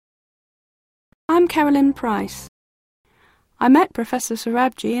I'm Carolyn Price. I met Professor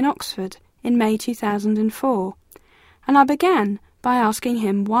Sorabji in Oxford in May 2004, and I began by asking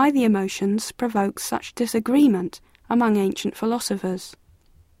him why the emotions provoke such disagreement among ancient philosophers.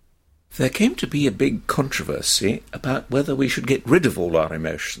 There came to be a big controversy about whether we should get rid of all our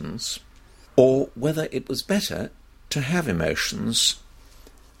emotions, or whether it was better to have emotions.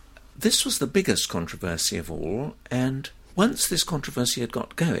 This was the biggest controversy of all, and once this controversy had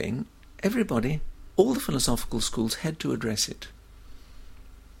got going, everybody, all the philosophical schools, had to address it.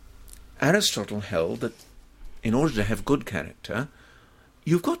 Aristotle held that in order to have good character,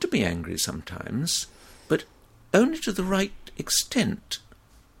 you've got to be angry sometimes, but only to the right extent,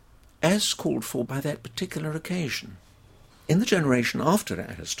 as called for by that particular occasion. In the generation after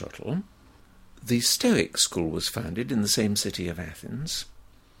Aristotle, the Stoic school was founded in the same city of Athens,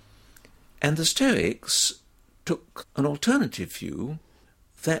 and the Stoics took an alternative view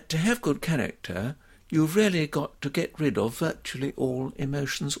that to have good character, you've really got to get rid of virtually all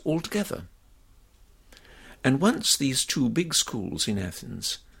emotions altogether. And once these two big schools in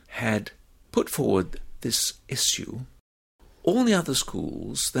Athens had put forward this issue, all the other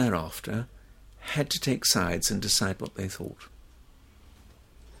schools thereafter had to take sides and decide what they thought.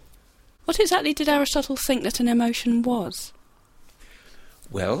 What exactly did Aristotle think that an emotion was?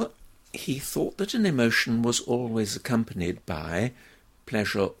 Well, he thought that an emotion was always accompanied by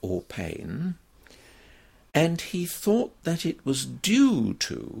pleasure or pain, and he thought that it was due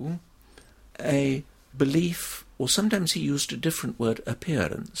to a belief, or sometimes he used a different word,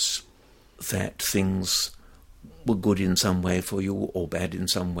 appearance, that things were good in some way for you or bad in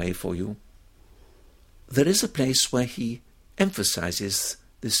some way for you. There is a place where he emphasizes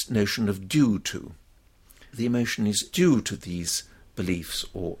this notion of due to. The emotion is due to these beliefs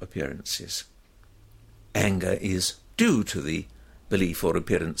or appearances. Anger is due to the belief or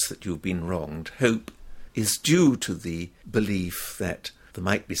appearance that you've been wronged. Hope is due to the belief that there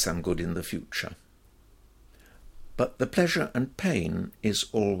might be some good in the future. But the pleasure and pain is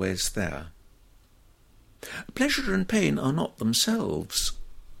always there. Pleasure and pain are not themselves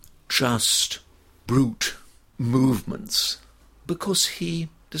just brute movements, because he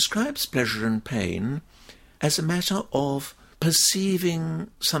describes pleasure and pain as a matter of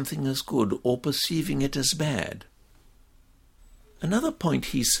perceiving something as good or perceiving it as bad. Another point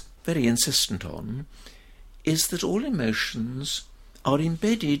he's very insistent on is that all emotions are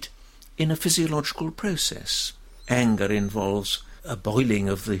embedded in a physiological process. Anger involves a boiling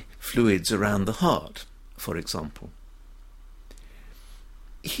of the fluids around the heart, for example.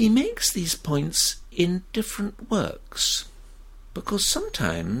 He makes these points in different works, because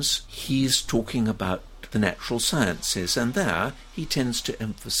sometimes he's talking about the natural sciences, and there he tends to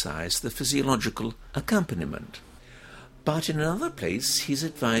emphasize the physiological accompaniment. But in another place he's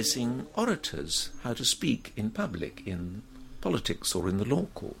advising orators how to speak in public, in politics or in the law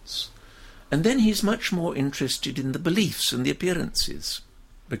courts. And then he's much more interested in the beliefs and the appearances,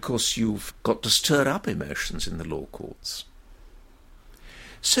 because you've got to stir up emotions in the law courts.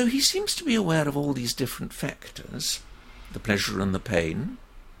 So he seems to be aware of all these different factors, the pleasure and the pain,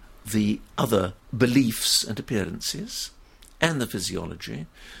 the other beliefs and appearances, and the physiology,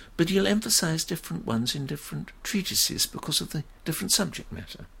 but he'll emphasize different ones in different treatises because of the different subject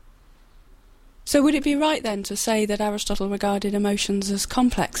matter. So would it be right then to say that Aristotle regarded emotions as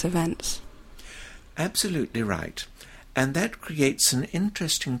complex events? Absolutely right. And that creates an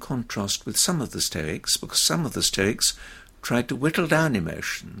interesting contrast with some of the Stoics, because some of the Stoics tried to whittle down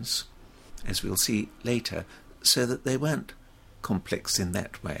emotions, as we'll see later, so that they weren't complex in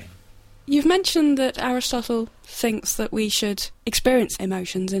that way. You've mentioned that Aristotle thinks that we should experience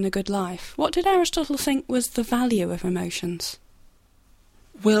emotions in a good life. What did Aristotle think was the value of emotions?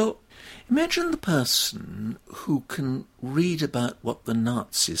 Well, imagine the person who can read about what the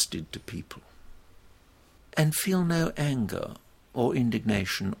Nazis did to people and feel no anger or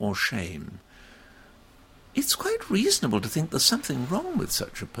indignation or shame. It's quite reasonable to think there's something wrong with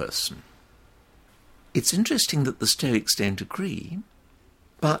such a person. It's interesting that the Stoics don't agree,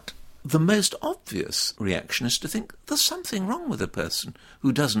 but the most obvious reaction is to think there's something wrong with a person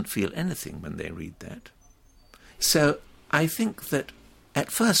who doesn't feel anything when they read that. So I think that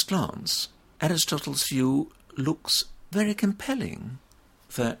at first glance, Aristotle's view looks very compelling,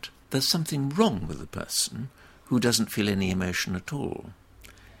 that there's something wrong with a person who doesn't feel any emotion at all.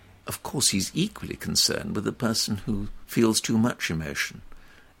 Of course, he's equally concerned with the person who feels too much emotion,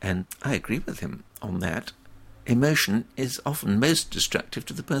 and I agree with him on that. Emotion is often most destructive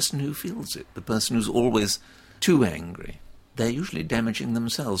to the person who feels it, the person who's always too angry. They're usually damaging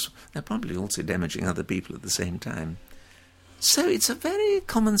themselves. They're probably also damaging other people at the same time. So it's a very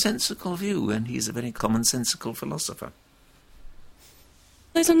commonsensical view, and he's a very commonsensical philosopher.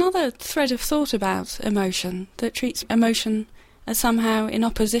 There's another thread of thought about emotion that treats emotion as somehow in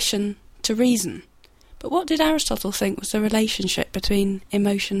opposition to reason. But what did Aristotle think was the relationship between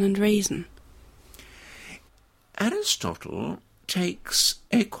emotion and reason? Aristotle takes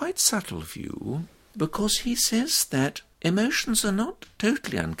a quite subtle view because he says that emotions are not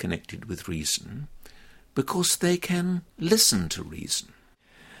totally unconnected with reason because they can listen to reason.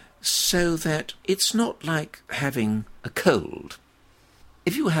 So that it's not like having a cold.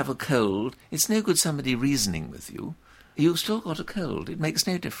 If you have a cold, it's no good somebody reasoning with you. You've still got a cold. It makes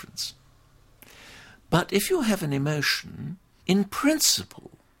no difference. But if you have an emotion, in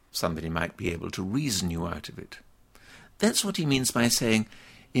principle, somebody might be able to reason you out of it. That's what he means by saying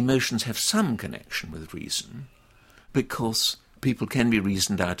emotions have some connection with reason, because people can be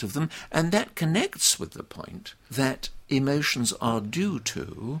reasoned out of them, and that connects with the point that emotions are due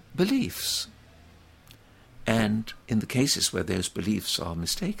to beliefs. And in the cases where those beliefs are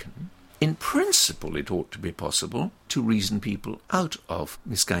mistaken, in principle it ought to be possible to reason people out of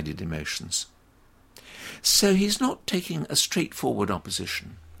misguided emotions. So he's not taking a straightforward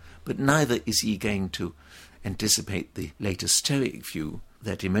opposition, but neither is he going to anticipate the later Stoic view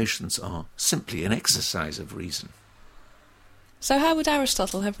that emotions are simply an exercise of reason. So how would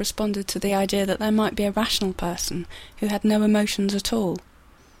Aristotle have responded to the idea that there might be a rational person who had no emotions at all?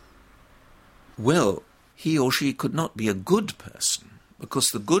 Well, he or she could not be a good person, because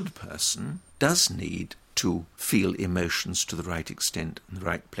the good person does need to feel emotions to the right extent in the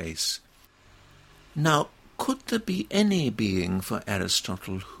right place. Now, could there be any being for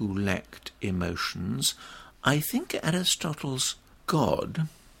Aristotle who lacked emotions? I think Aristotle's God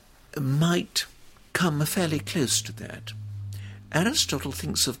might come fairly close to that. Aristotle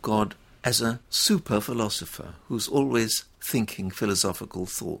thinks of God as a super-philosopher who's always thinking philosophical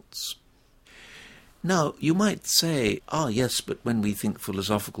thoughts. Now, you might say, yes, but when we think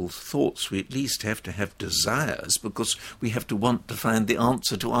philosophical thoughts, we at least have to have desires because we have to want to find the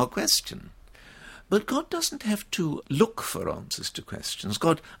answer to our question. But God doesn't have to look for answers to questions.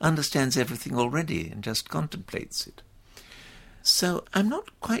 God understands everything already and just contemplates it. So I'm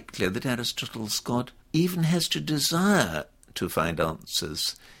not quite clear that Aristotle's God even has to desire to find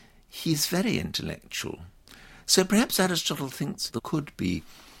answers. He's very intellectual. So perhaps Aristotle thinks there could be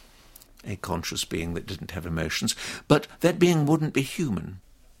a conscious being that didn't have emotions, but that being wouldn't be human.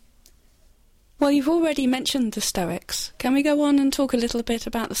 Well, you've already mentioned the Stoics. Can we go on and talk a little bit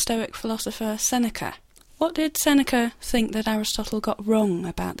about the Stoic philosopher Seneca? What did Seneca think that Aristotle got wrong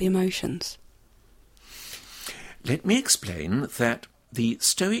about the emotions? Let me explain that the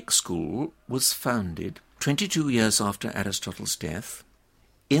Stoic school was founded 22 years after Aristotle's death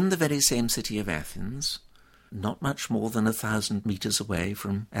in the very same city of Athens, not much more than 1,000 meters away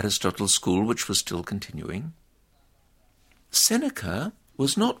from Aristotle's school, which was still continuing. Seneca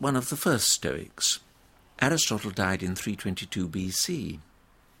was not one of the first Stoics. Aristotle died in 322 BC.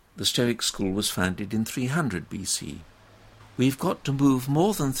 The Stoic school was founded in 300 BC. We've got to move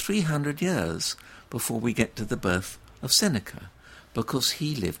more than 300 years before we get to the birth of Seneca, because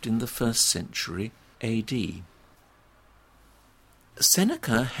he lived in the 1st century AD.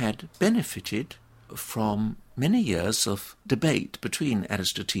 Seneca had benefited from many years of debate between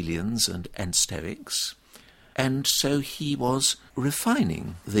Aristotelians and Stoics, and so he was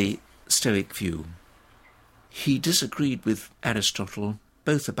refining the Stoic view. He disagreed with Aristotle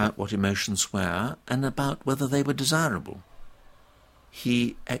both about what emotions were and about whether they were desirable.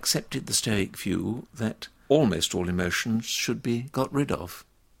 He accepted the Stoic view that almost all emotions should be got rid of.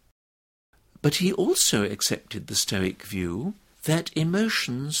 But he also accepted the Stoic view that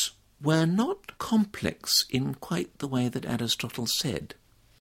emotions were not complex in quite the way that Aristotle said.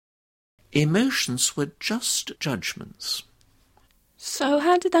 Emotions were just judgments. So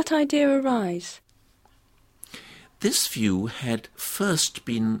how did that idea arise? This view had first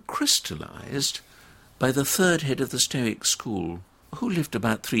been crystallized by the third head of the Stoic school, who lived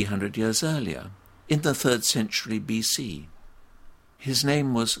about 300 years earlier, in the 3rd century BC. His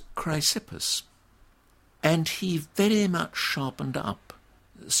name was Chrysippus, and he very much sharpened up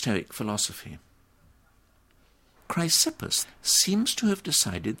Stoic philosophy. Chrysippus seems to have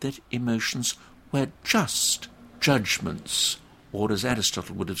decided that emotions were just judgments, or as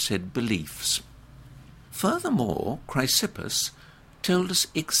Aristotle would have said, beliefs. Furthermore, Chrysippus told us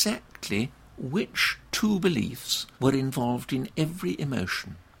exactly which two beliefs were involved in every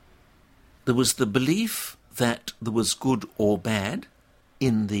emotion. There was the belief that there was good or bad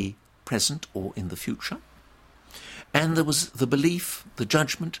in the present or in the future, and there was the belief, the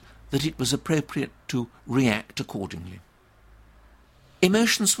judgment, that it was appropriate to react accordingly.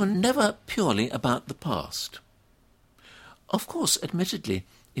 Emotions were never purely about the past. Of course, admittedly,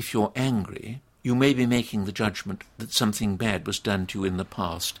 if you're angry, you may be making the judgment that something bad was done to you in the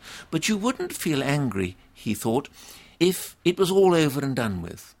past, but you wouldn't feel angry, he thought, if it was all over and done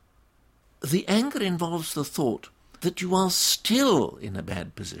with. The anger involves the thought that you are still in a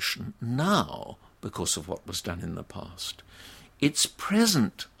bad position now because of what was done in the past. It's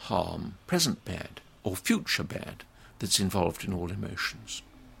present harm, present bad, or future bad, that's involved in all emotions.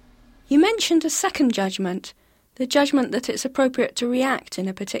 You mentioned a second judgment, the judgment that it's appropriate to react in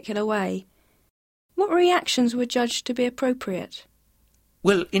a particular way. What reactions were judged to be appropriate?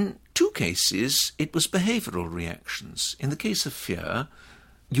 Well, in two cases, it was behavioural reactions. In the case of fear,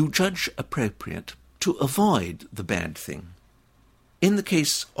 you judge appropriate to avoid the bad thing. In the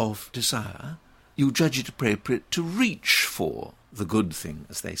case of desire, you judge it appropriate to reach for the good thing,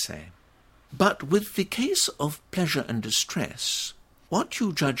 as they say. But with the case of pleasure and distress, what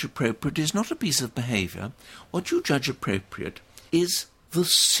you judge appropriate is not a piece of behaviour. What you judge appropriate is the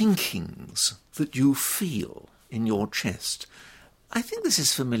sinkings that you feel in your chest. I think this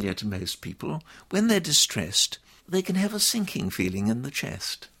is familiar to most people. When they're distressed, they can have a sinking feeling in the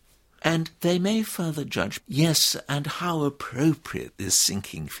chest. And they may further judge, yes, and how appropriate this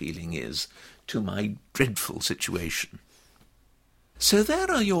sinking feeling is to my dreadful situation. So there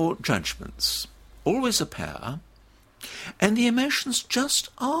are your judgments, always a pair, and the emotions just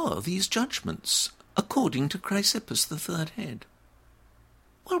are these judgments, according to Chrysippus, the third head.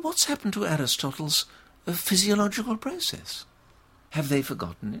 Well, what's happened to Aristotle's physiological process? Have they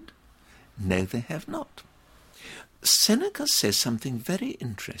forgotten it? No, they have not. Seneca says something very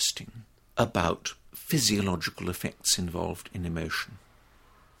interesting about physiological effects involved in emotion.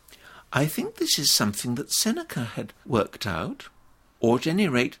 I think this is something that Seneca had worked out, or at any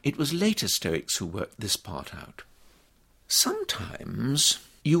rate it was later Stoics who worked this part out. Sometimes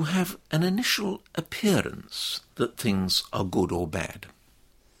you have an initial appearance that things are good or bad.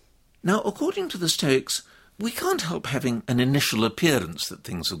 Now, according to the Stoics, we can't help having an initial appearance that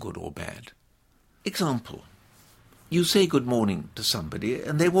things are good or bad. Example. You say good morning to somebody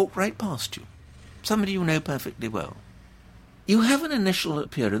and they walk right past you. Somebody you know perfectly well. You have an initial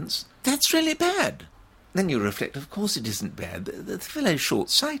appearance, that's really bad. Then you reflect, of course it isn't bad. The fellow's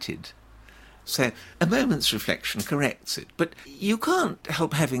short-sighted. So a moment's reflection corrects it. But you can't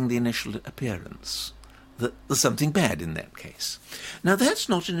help having the initial appearance that there's something bad in that case. Now that's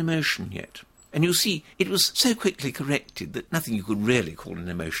not an emotion yet. And you see, it was so quickly corrected that nothing you could really call an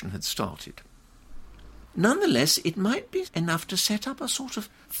emotion had started. Nonetheless, it might be enough to set up a sort of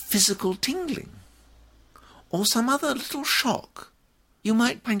physical tingling, or some other little shock. You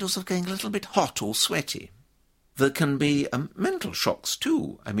might find yourself going a little bit hot or sweaty. There can be mental shocks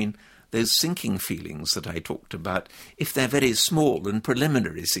too. I mean, those sinking feelings that I talked about, if they're very small and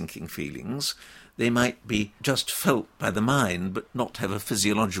preliminary sinking feelings, they might be just felt by the mind but not have a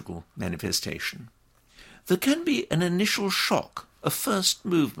physiological manifestation. There can be an initial shock, a first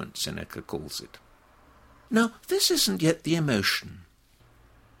movement, Seneca calls it. Now, this isn't yet the emotion.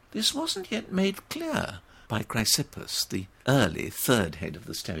 This wasn't yet made clear by Chrysippus, the early third head of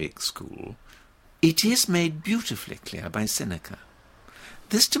the Stoic school. It is made beautifully clear by Seneca.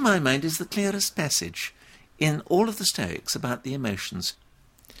 This, to my mind, is the clearest passage in all of the Stoics about the emotions.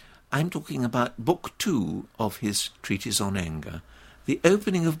 I'm talking about Book 2 of his Treatise on Anger. The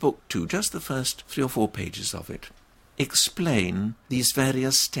opening of Book 2, just the first 3 or 4 pages of it, explain these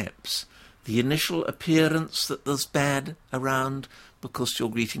various steps. The initial appearance that there's bad around because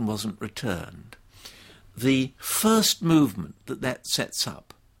your greeting wasn't returned. The first movement that sets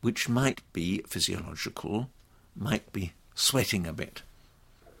up, which might be physiological, might be sweating a bit.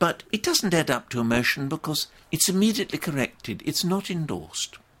 But it doesn't add up to emotion because it's immediately corrected, it's not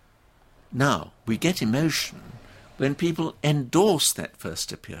endorsed. Now, we get emotion when people endorse that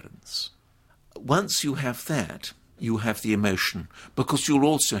first appearance. Once you have that, you have the emotion, because you'll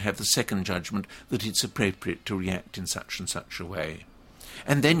also have the second judgment that it's appropriate to react in such and such a way.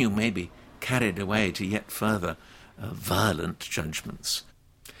 And then you may be carried away to yet further violent judgments.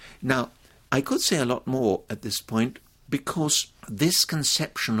 Now, I could say a lot more at this point, because this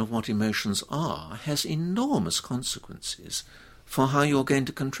conception of what emotions are has enormous consequences for how you're going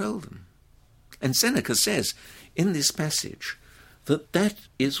to control them. And Seneca says in this passage that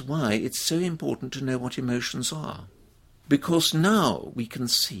is why it's so important to know what emotions are. Because now we can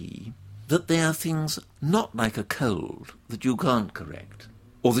see that they are things not like a cold that you can't correct,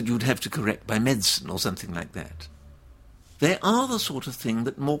 or that you'd have to correct by medicine or something like that. They are the sort of thing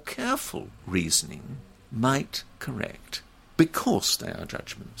that more careful reasoning might correct, because they are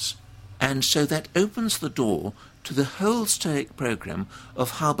judgments. And so that opens the door to the whole Stoic program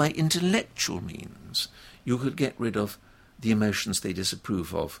of how by intellectual means you could get rid of the emotions they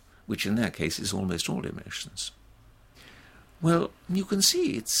disapprove of, which in their case is almost all emotions. Well, you can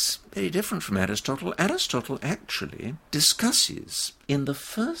see it's very different from Aristotle. Aristotle actually discusses in the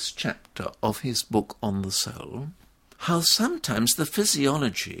first chapter of his book On the Soul how sometimes the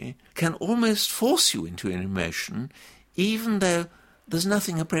physiology can almost force you into an emotion even though there's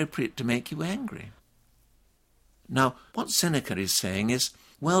nothing appropriate to make you angry. Now, what Seneca is saying is,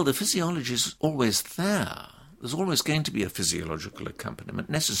 well, the physiology is always there. There's always going to be a physiological accompaniment,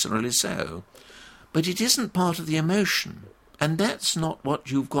 necessarily so. But it isn't part of the emotion. And that's not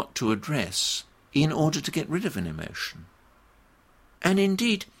what you've got to address in order to get rid of an emotion. And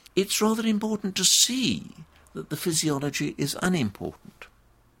indeed, it's rather important to see that the physiology is unimportant.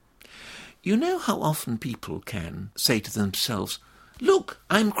 You know how often people can say to themselves, "Look,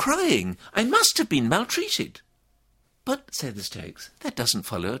 I'm crying. I must have been maltreated." But, say the Stoics, that doesn't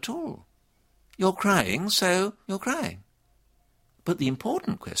follow at all. You're crying, so you're crying. But the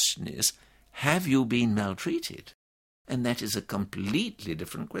important question is, have you been maltreated? And that is a completely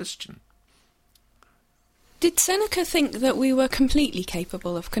different question. Did Seneca think that we were completely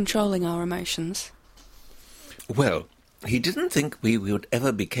capable of controlling our emotions? Well, he didn't think we would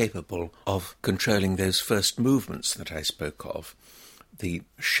ever be capable of controlling those first movements that I spoke of, the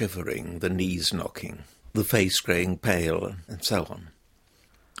shivering, the knees knocking, the face growing pale, and so on.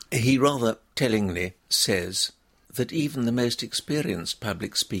 He rather tellingly says that even the most experienced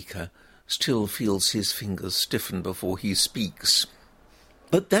public speaker still feels his fingers stiffen before he speaks.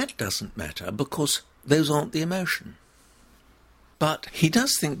 But that doesn't matter because those aren't the emotion. But he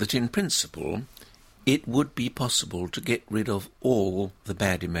does think that in principle it would be possible to get rid of all the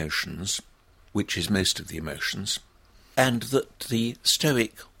bad emotions, which is most of the emotions, and that the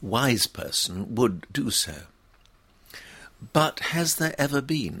Stoic wise person would do so. But has there ever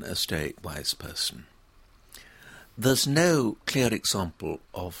been a Stoic wise person? There's no clear example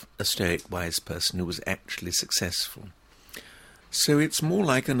of a Stoic wise person who was actually successful. So it's more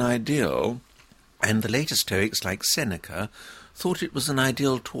like an ideal, and the later Stoics, like Seneca, thought it was an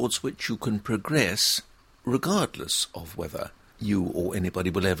ideal towards which you can progress regardless of whether you or anybody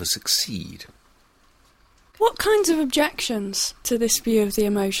will ever succeed. What kinds of objections to this view of the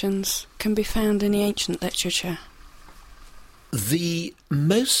emotions can be found in the ancient literature? The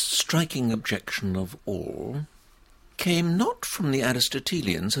most striking objection of all came not from the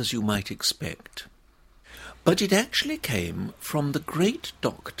Aristotelians, as you might expect, but it actually came from the great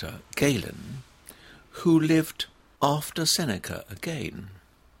doctor Galen, who lived after Seneca again.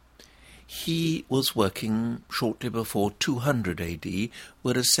 He was working shortly before 200 AD,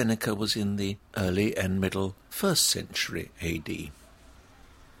 whereas Seneca was in the early and middle 1st century AD.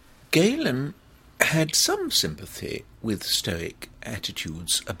 Galen had some sympathy with Stoic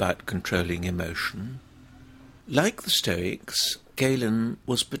attitudes about controlling emotion. Like the Stoics, Galen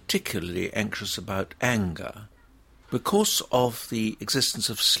was particularly anxious about anger. Because of the existence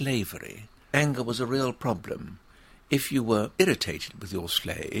of slavery, anger was a real problem. If you were irritated with your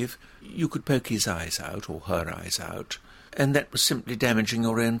slave, you could poke his eyes out or her eyes out, and that was simply damaging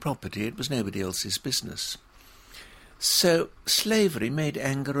your own property. It was nobody else's business. So slavery made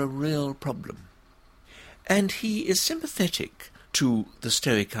anger a real problem. And he is sympathetic to the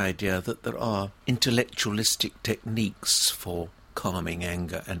Stoic idea that there are intellectualistic techniques for calming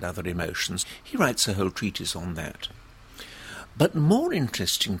anger and other emotions. He writes a whole treatise on that. But more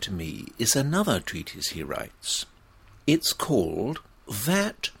interesting to me is another treatise he writes. It's called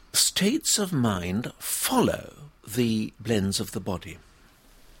That States of Mind Follow the Blends of the Body.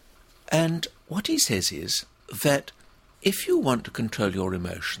 And what he says is that if you want to control your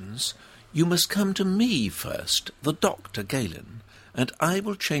emotions, you must come to me first, the doctor Galen, and I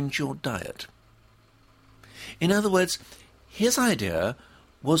will change your diet. In other words, his idea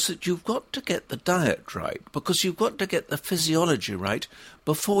was that you've got to get the diet right because you've got to get the physiology right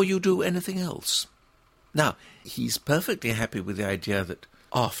before you do anything else. Now, he's perfectly happy with the idea that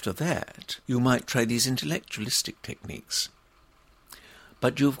after that you might try these intellectualistic techniques.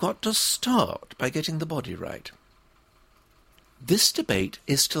 But you've got to start by getting the body right. This debate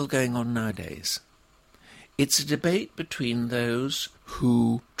is still going on nowadays. It's a debate between those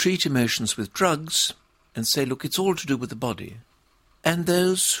who treat emotions with drugs and say, look, it's all to do with the body, and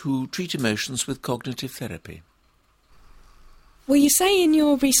those who treat emotions with cognitive therapy. Well, you say in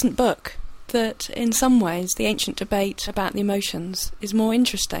your recent book that in some ways the ancient debate about the emotions is more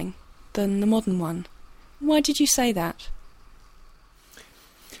interesting than the modern one. Why did you say that?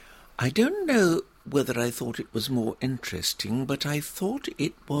 I don't know whether I thought it was more interesting, but I thought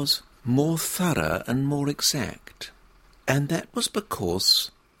it was more thorough and more exact. And that was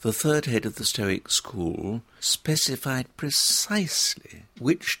because the third head of the Stoic school specified precisely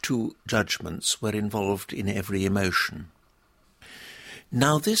which two judgments were involved in every emotion.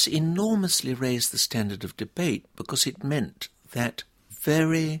 Now this enormously raised the standard of debate because it meant that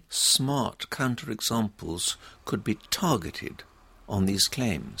very smart counterexamples could be targeted on these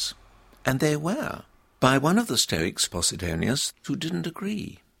claims. And they were, by one of the Stoics, Posidonius, who didn't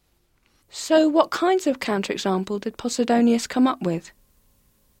agree. So what kinds of counterexample did Posidonius come up with?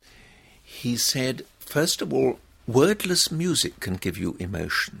 He said, first of all, wordless music can give you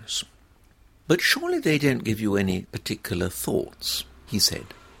emotions. But surely they don't give you any particular thoughts, he said.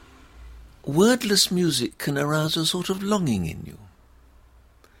 Wordless music can arouse a sort of longing in you.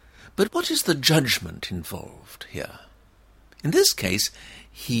 But what is the judgment involved here? In this case,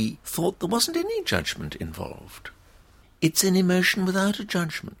 he thought there wasn't any judgment involved. It's an emotion without a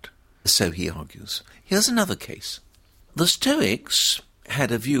judgment, so he argues. Here's another case. The Stoics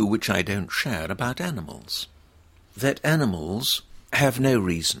had a view which I don't share about animals, that animals have no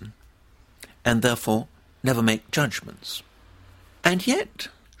reason and therefore never make judgments. And yet,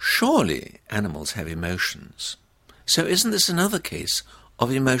 surely animals have emotions. So isn't this another case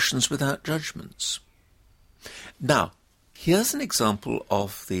of emotions without judgments? Now, here's an example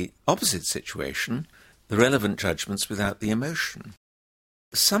of the opposite situation, the relevant judgments without the emotion.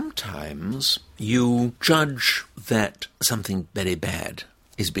 Sometimes you judge that something very bad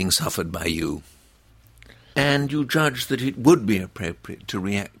is being suffered by you, and you judge that it would be appropriate to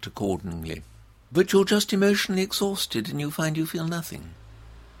react accordingly. But you're just emotionally exhausted and you find you feel nothing.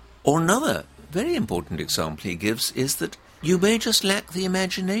 Or another very important example he gives is that you may just lack the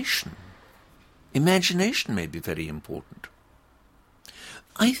imagination. Imagination may be very important.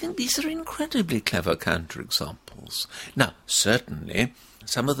 I think these are incredibly clever counterexamples. Now, certainly,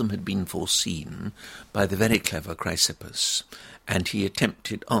 some of them had been foreseen by the very clever Chrysippus, and he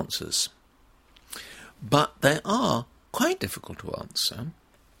attempted answers. But they are quite difficult to answer,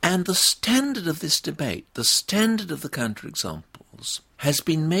 and the standard of this debate, the standard of the counterexamples, has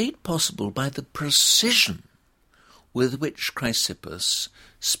been made possible by the precision with which Chrysippus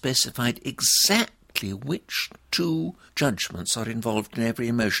specified exactly which two judgments are involved in every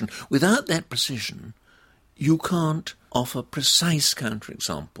emotion. Without that precision, you can't offer precise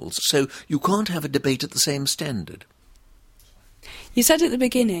counterexamples, so you can't have a debate at the same standard. You said at the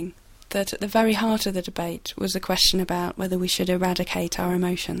beginning that at the very heart of the debate was the question about whether we should eradicate our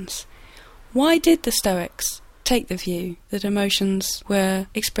emotions. Why did the Stoics take the view that emotions were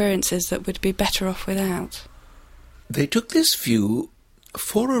experiences that would be better off without? They took this view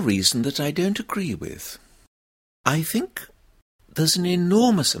for a reason that I don't agree with. I think there's an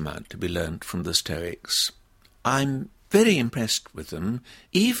enormous amount to be learnt from the Stoics. I'm very impressed with them,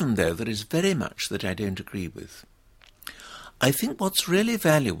 even though there is very much that I don't agree with. I think what's really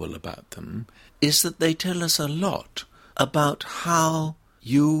valuable about them is that they tell us a lot about how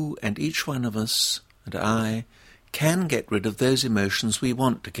you and each one of us and I can get rid of those emotions we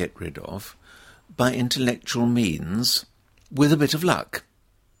want to get rid of by intellectual means with a bit of luck.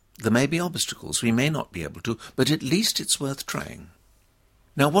 There may be obstacles, we may not be able to, but at least it's worth trying.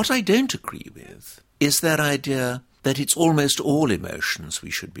 Now, what I don't agree with is that idea that it's almost all emotions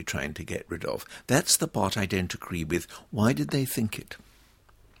we should be trying to get rid of. That's the part I don't agree with. Why did they think it?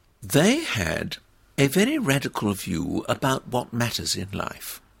 They had a very radical view about what matters in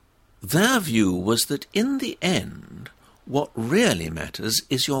life. Their view was that in the end, what really matters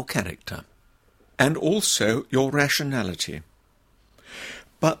is your character, and also your rationality.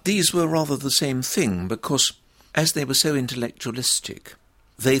 But these were rather the same thing, because as they were so intellectualistic,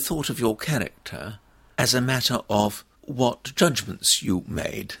 they thought of your character as a matter of what judgments you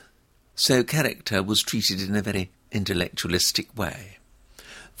made. So character was treated in a very intellectualistic way.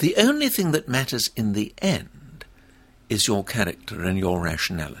 The only thing that matters in the end is your character and your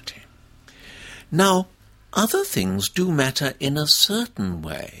rationality. Now, other things do matter in a certain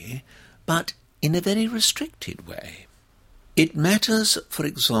way, but in a very restricted way. It matters, for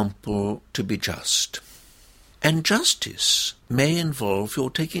example, to be just. And justice may involve your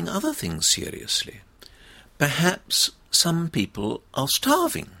taking other things seriously. Perhaps some people are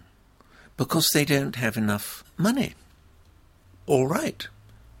starving because they don't have enough money. All right.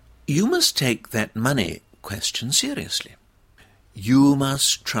 You must take that money question seriously. You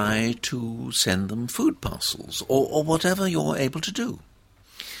must try to send them food parcels or whatever you're able to do.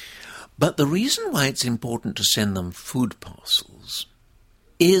 But the reason why it's important to send them food parcels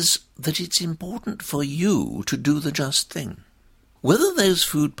is that it's important for you to do the just thing. Whether those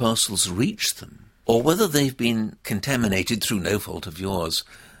food parcels reach them, or whether they've been contaminated through no fault of yours,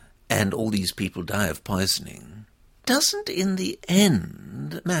 and all these people die of poisoning, doesn't in the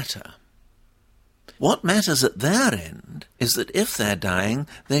end matter. What matters at their end is that if they're dying,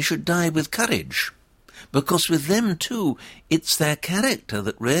 they should die with courage. Because with them too, it's their character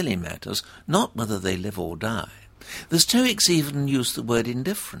that really matters, not whether they live or die. The Stoics even use the word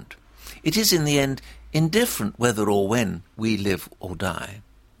indifferent. It is in the end indifferent whether or when we live or die.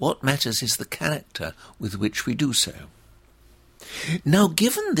 What matters is the character with which we do so. Now,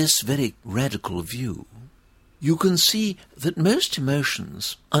 given this very radical view, you can see that most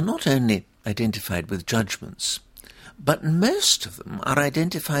emotions are not only identified with judgments, but most of them are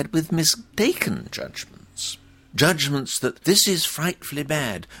identified with mistaken judgments. Judgments that this is frightfully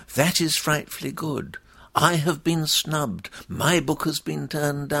bad, that is frightfully good. I have been snubbed, my book has been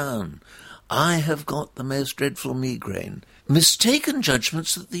turned down, I have got the most dreadful migraine. Mistaken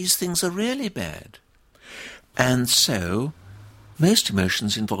judgments that these things are really bad. And so, most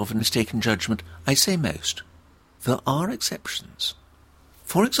emotions involve a mistaken judgment. I say most. There are exceptions.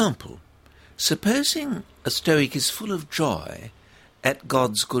 For example, supposing a Stoic is full of joy at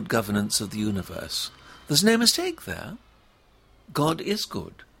God's good governance of the universe, there's no mistake there. God is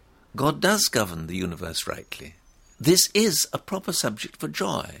good. God does govern the universe rightly. This is a proper subject for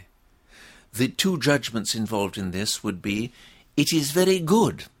joy. The two judgments involved in this would be, it is very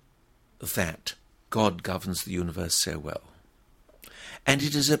good that God governs the universe so well. And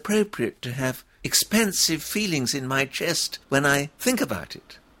it is appropriate to have expansive feelings in my chest when I think about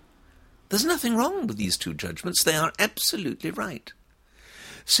it. There's nothing wrong with these two judgments. They are absolutely right.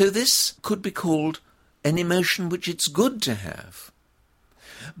 So this could be called an emotion which it's good to have.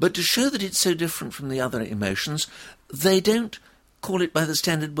 But to show that it's so different from the other emotions, they don't call it by the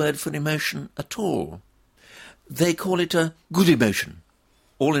standard word for emotion at all. They call it a good emotion,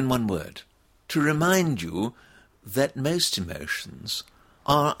 all in one word, to remind you that most emotions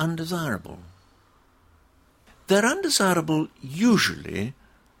are undesirable. They're undesirable usually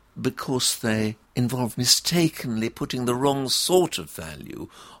because they involve mistakenly putting the wrong sort of value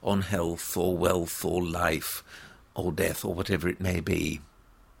on health or wealth or life or death or whatever it may be.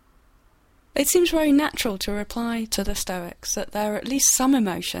 It seems very natural to reply to the Stoics that there are at least some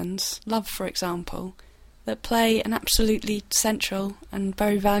emotions, love for example, that play an absolutely central and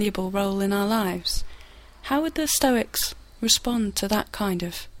very valuable role in our lives. How would the Stoics respond to that kind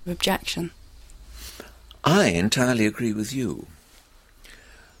of objection? I entirely agree with you.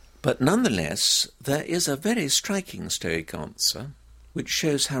 But nonetheless, there is a very striking Stoic answer which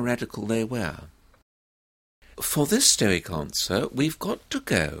shows how radical they were. For this Stoic answer, we've got to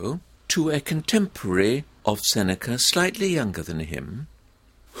go to a contemporary of Seneca, slightly younger than him,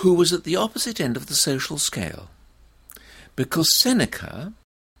 who was at the opposite end of the social scale. Because Seneca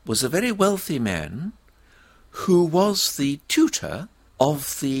was a very wealthy man who was the tutor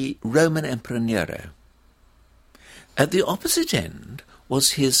of the Roman Emperor Nero. At the opposite end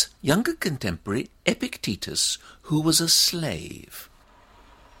was his younger contemporary Epictetus, who was a slave.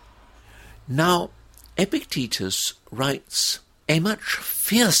 Now, Epictetus writes a much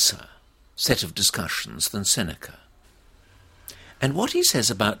fiercer set of discussions than Seneca. And what he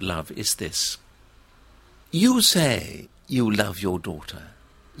says about love is this. You say you love your daughter,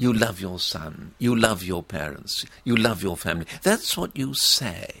 you love your son, you love your parents, you love your family. That's what you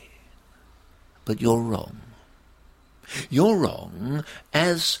say. But you're wrong. You're wrong,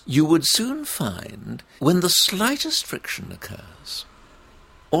 as you would soon find when the slightest friction occurs.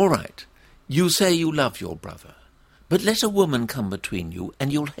 All right, you say you love your brother, but let a woman come between you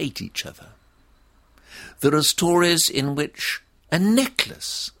and you'll hate each other. There are stories in which a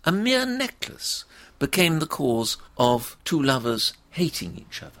necklace, a mere necklace, became the cause of two lovers hating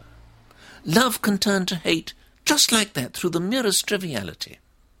each other. Love can turn to hate just like that through the merest triviality.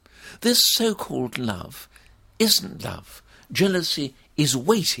 This so-called love isn't love. Jealousy is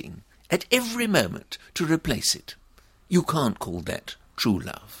waiting at every moment to replace it. You can't call that true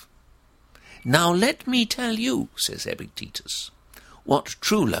love. Now let me tell you, says Epictetus, what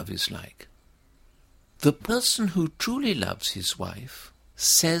true love is like. The person who truly loves his wife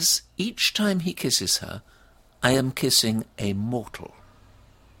says each time he kisses her, I am kissing a mortal.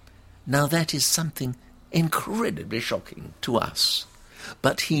 Now that is something incredibly shocking to us,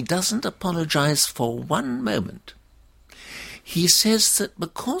 but he doesn't apologize for one moment. He says that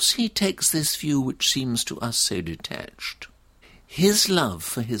because he takes this view which seems to us so detached, his love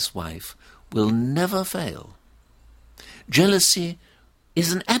for his wife will never fail. Jealousy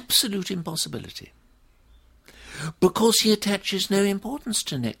is an absolute impossibility. Because he attaches no importance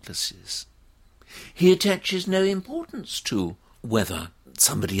to necklaces. He attaches no importance to whether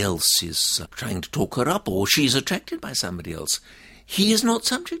somebody else is trying to talk her up or she's attracted by somebody else. he is not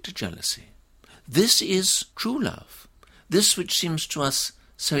subject to jealousy. This is true love. This which seems to us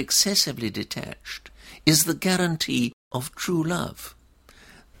so excessively detached is the guarantee of true love.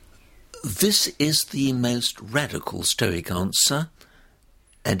 This is the most radical Stoic answer,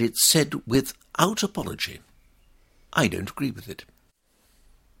 and it's said without apology. I don't agree with it.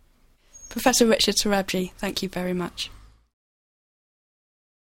 Professor Richard Sorabji, thank you very much.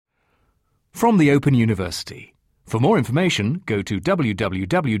 From the Open University. For more information, go to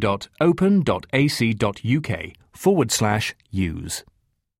www.open.ac.uk/use.